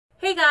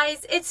Hey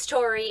guys, it's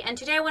Tori, and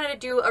today I wanted to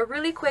do a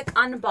really quick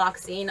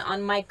unboxing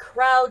on my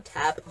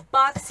CrowdTap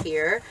box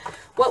here.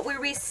 What we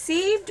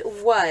received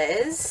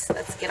was,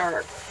 let's get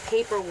our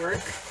paperwork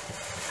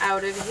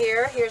out of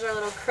here. Here's our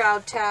little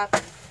CrowdTap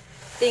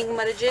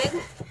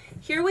thingamajig.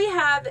 Here we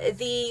have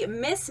the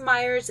Miss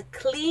Meyer's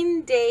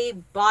Clean Day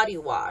Body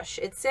Wash.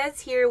 It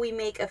says here we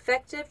make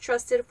effective,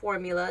 trusted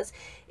formulas.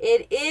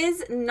 It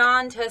is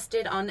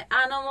non-tested on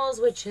animals,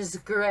 which is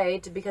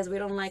great because we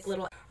don't like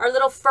our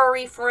little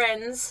furry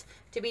friends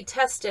to be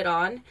tested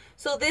on.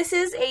 So this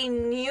is a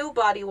new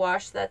body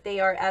wash that they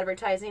are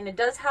advertising. It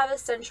does have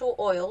essential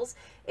oils.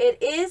 It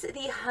is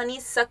the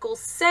Honeysuckle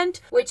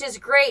scent, which is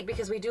great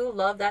because we do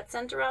love that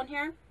scent around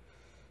here.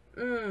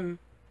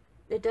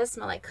 It does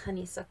smell like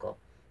honeysuckle.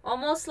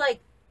 Almost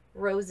like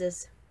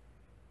roses.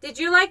 Did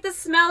you like the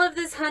smell of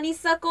this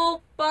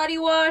honeysuckle body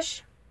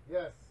wash?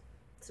 Yes.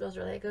 It smells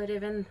really good.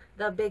 Even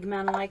the big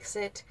man likes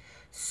it.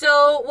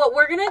 So what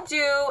we're going to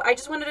do, I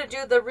just wanted to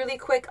do the really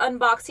quick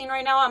unboxing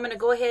right now. I'm going to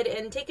go ahead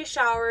and take a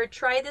shower,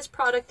 try this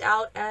product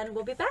out, and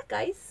we'll be back,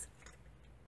 guys.